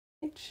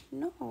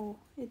No,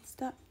 it's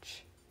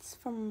Dutch. It's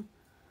from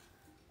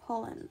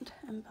Holland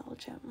and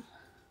Belgium.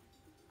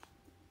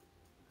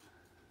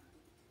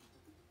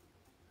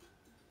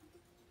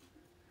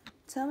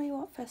 Tell me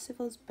what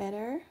festival is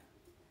better.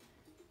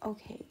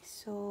 Okay,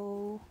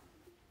 so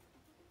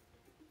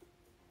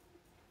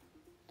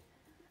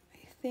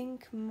I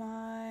think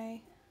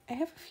I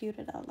have a few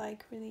that I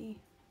like really.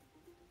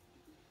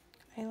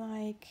 I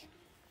like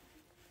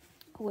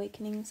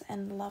Awakenings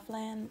and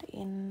Loveland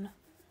in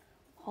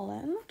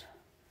Holland.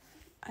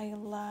 I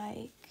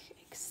like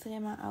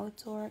Extrema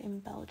Outdoor in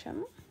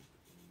Belgium.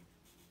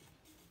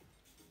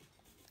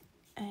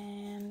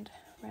 And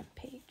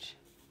Rampage.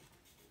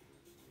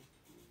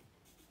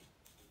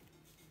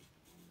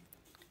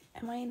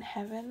 Am I in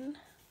heaven?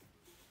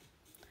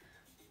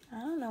 I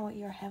don't know what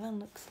your heaven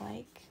looks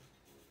like.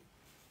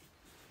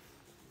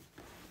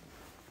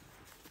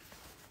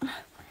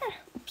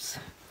 Oops.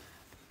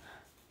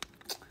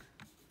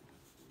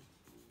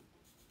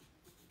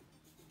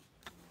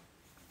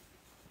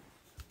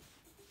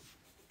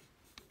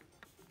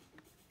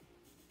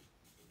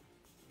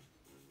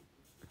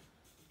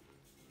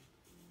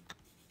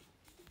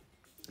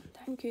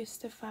 Dank u,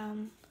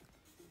 Stefan,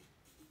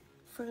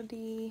 voor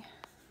die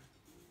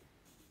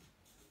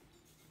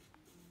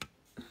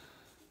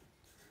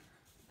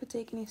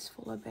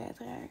betekenisvolle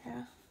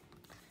bijdrage.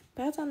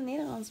 Praat dan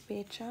Nederlands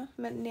beetje.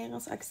 Met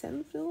Nederlands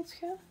accent bedoelt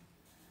je?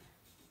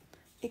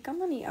 Ik kan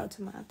dat niet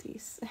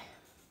automatisch.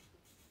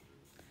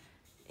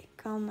 Ik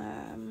kan...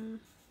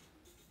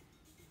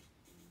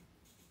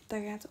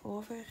 dat gaat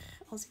over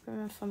als ik bij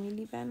mijn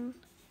familie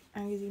ben.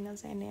 Aangezien dat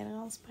zij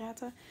Nederlands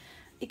praten.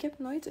 Ik heb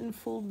nooit een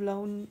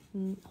full-blown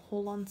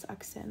Hollands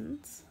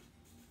accent.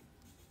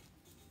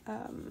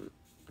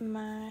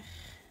 Maar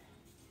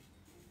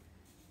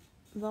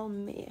wel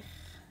meer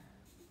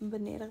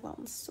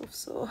Benederlands of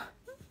zo.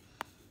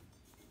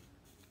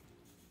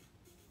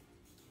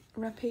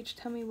 Rampage,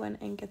 tell me when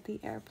and get the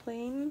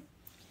airplane.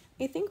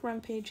 I think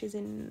Rampage is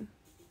in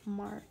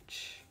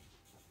March.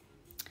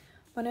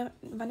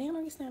 Wanneer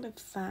nog eens naar de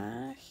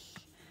Vaag?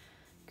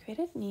 Ik weet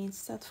het niet. Het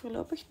staat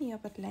voorlopig niet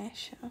op het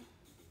lijstje.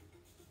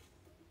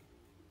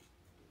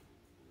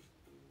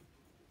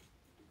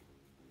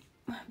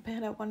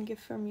 Berda, one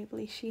gift for me,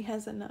 please. She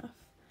has enough.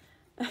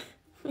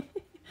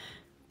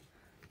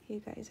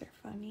 You guys are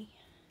funny.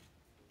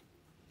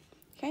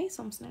 Ga je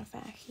soms naar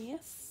Vaag?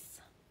 Yes.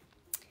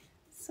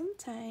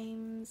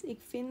 Sometimes.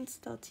 Ik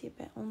vind dat je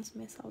bij ons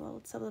meestal wel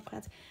hetzelfde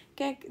praat.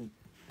 Kijk,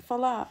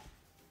 voilà.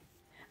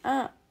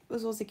 Ah,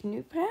 zoals ik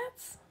nu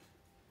praat.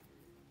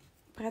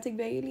 Praat ik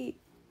bij jullie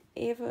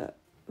even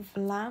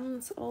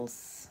Vlaams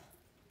als...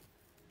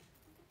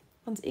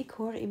 Want ik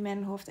hoor in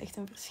mijn hoofd echt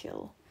een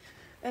verschil.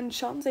 En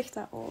Sean zegt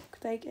dat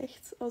ook. Dat ik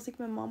echt, als ik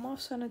met mama of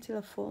zo aan de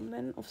telefoon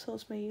ben, of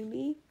zelfs met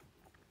jullie,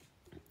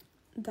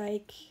 dat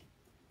ik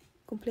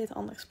compleet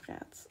anders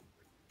praat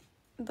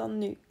dan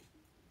nu.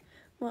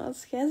 Maar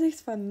als jij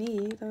zegt van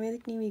nee, dan weet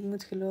ik niet wie ik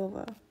moet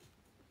geloven.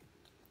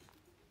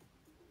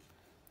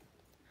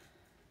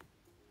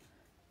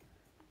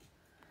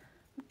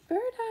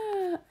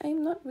 Berta,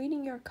 I'm not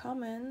reading your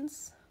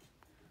comments.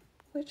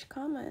 Which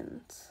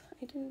comment?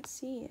 I didn't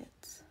see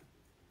it.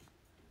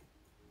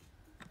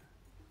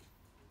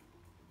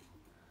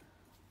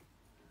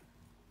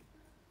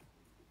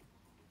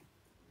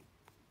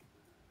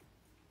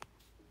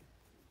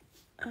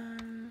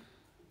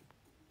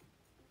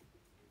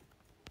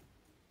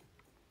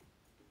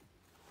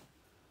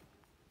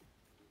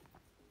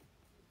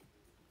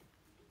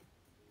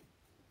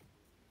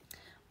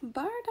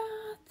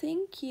 Barda,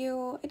 thank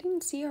you. I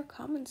didn't see your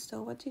comments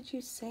though. What did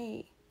you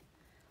say?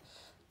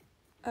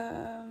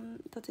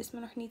 Dat is me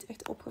nog niet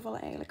echt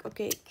opgevallen eigenlijk.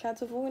 Oké, ik ga het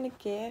de volgende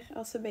keer,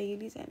 als ze bij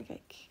jullie zijn,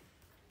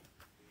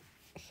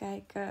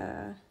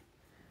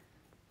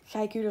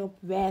 ga ik u erop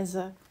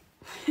wijzen.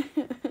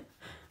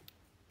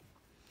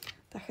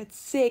 Dat je het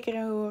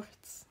zeker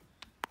hoort.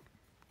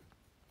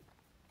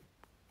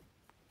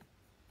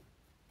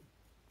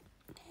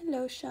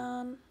 Hello,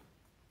 Sean.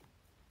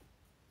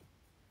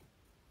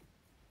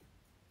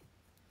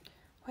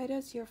 Why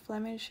does your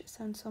Flemish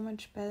sound so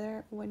much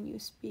better when you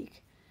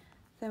speak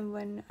than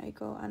when I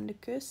go aan de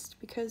kust?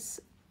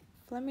 Because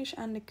Flemish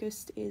aan de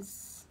kust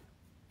is...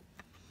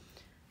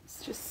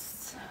 It's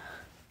just...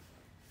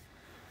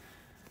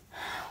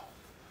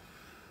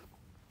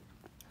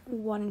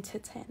 1 to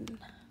 10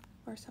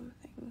 or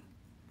something.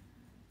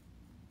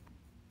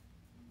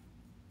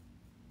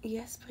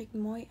 Jij spreekt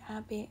mooi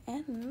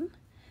ABN.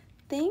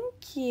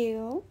 Thank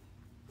you.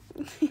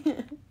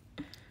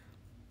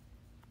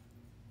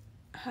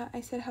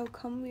 I said, how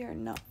come we are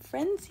not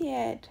friends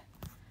yet?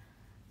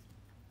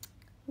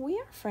 We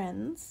are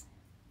friends.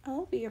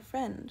 I'll be your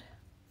friend.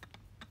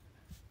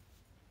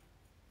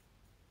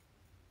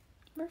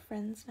 We're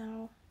friends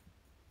now.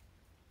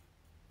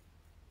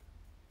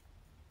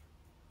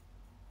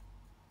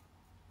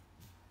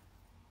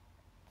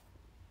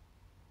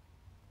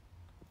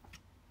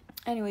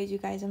 Anyways, you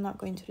guys, I'm not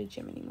going to the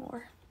gym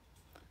anymore.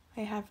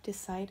 I have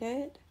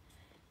decided.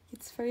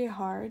 It's very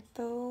hard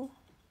though.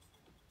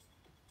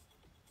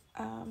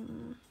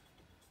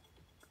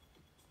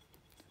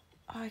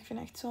 Oh, ik vind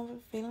het echt zo'n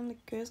vervelende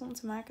keuze om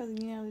te maken als ik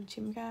niet naar de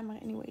gym ga.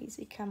 Maar anyways,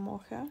 ik ga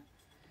morgen.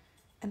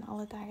 En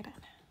alle dagen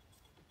daarna.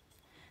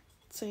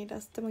 Sorry,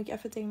 dat moet ik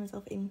even tegen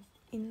mezelf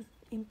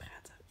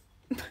inpraten.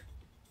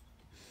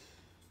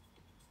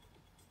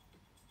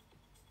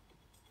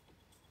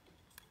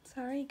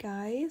 Sorry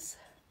guys.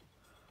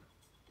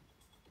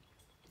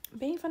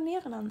 Ben je van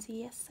Nederland?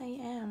 Yes, I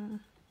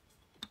am.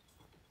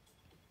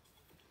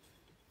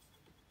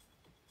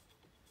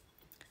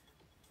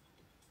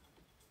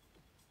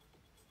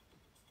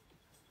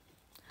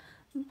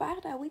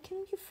 Barda, we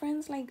can be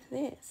friends like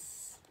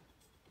this.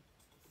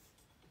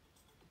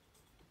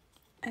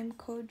 I'm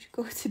coach,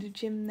 go to the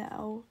gym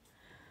now.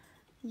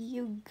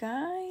 You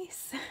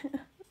guys.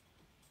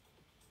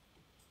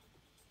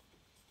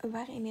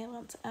 Waar in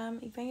Nederland?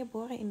 Ik ben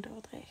geboren in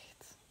Dordrecht.